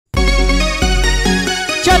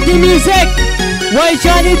Chutney music. What is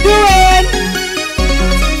Jonny doing?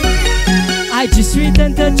 I just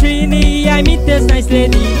returned to Trini. I meet this nice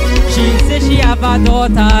lady. She says she have a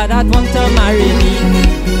daughter that wants to marry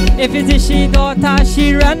me. If it is she daughter,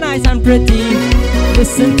 she run nice and pretty.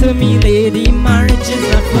 Listen to me, lady, marriage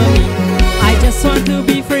is not for me. I just want to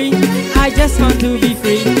be free. I just want to be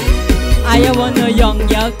free. I want a young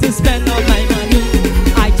girl to spend all my money.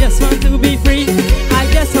 I just want to be free. I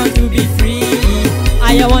just want to be free.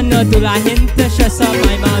 I want no dula hint to stress up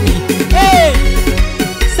my mommy. Hey!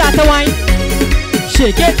 Start to wine.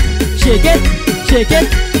 Shake it, shake it, shake it.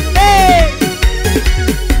 Hey!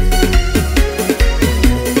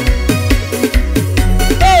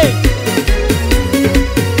 Hey!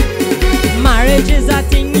 Marriage is a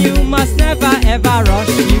thing you must never ever rush.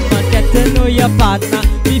 You must get to know your partner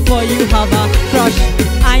before you have a crush.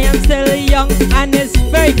 I am still young and it's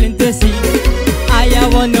very plain to see. I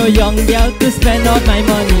want no young girl to spend all my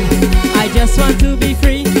money. I just want to be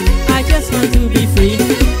free. I just want to be free.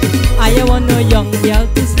 I want no young girl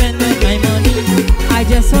to spend all my money. I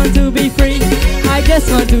just want to be free. I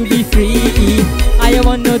just want to be free. I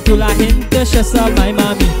want no dula hint to stress up my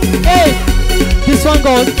mommy. Hey! This one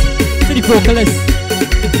goes to the vocalist.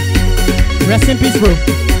 Rest in peace, bro.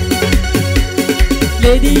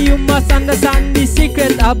 Lady, you must understand the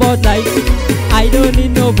secret about life. I don't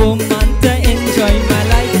need no woman to enjoy my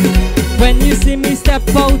life. When you see me step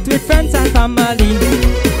out with friends and family,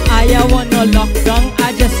 I want no lockdown,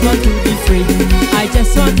 I just want to be free. I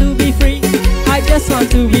just want to be free. I just want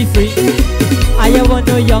to be free. I want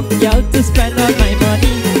no young girl to spend all my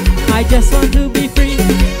money. I just want to be free.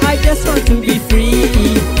 I just want to be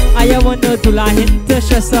free. I want no dula hint to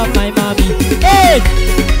stress up my mommy. Hey!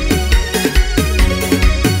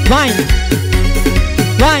 Wine,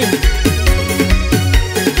 wine.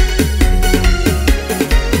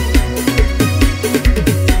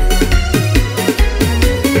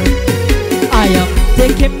 I am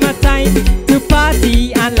taking my time to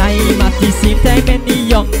party and lime. At the same time, any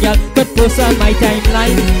young girl could post on my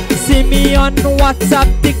timeline. See me on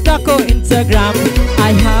WhatsApp, TikTok or Instagram.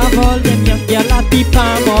 I have all them young girls at the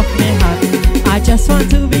palm of my hand. I just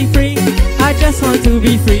want to be free. I just want to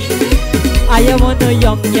be free. I want a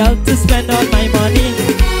young girl to spend all my money.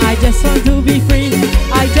 I just want to be free.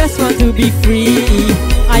 I just want to be free.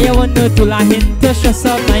 I want no dula hint to stress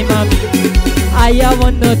up my mommy. I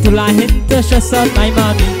want no dula hint to stress up my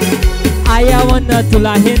mommy. I want no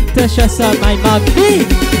dula hint to stress up my mommy.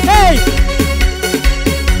 Hey!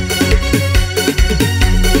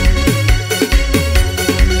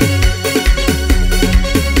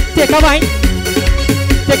 Take a wine.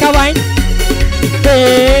 Take a wine.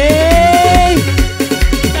 Hey!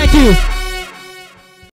 Thank you.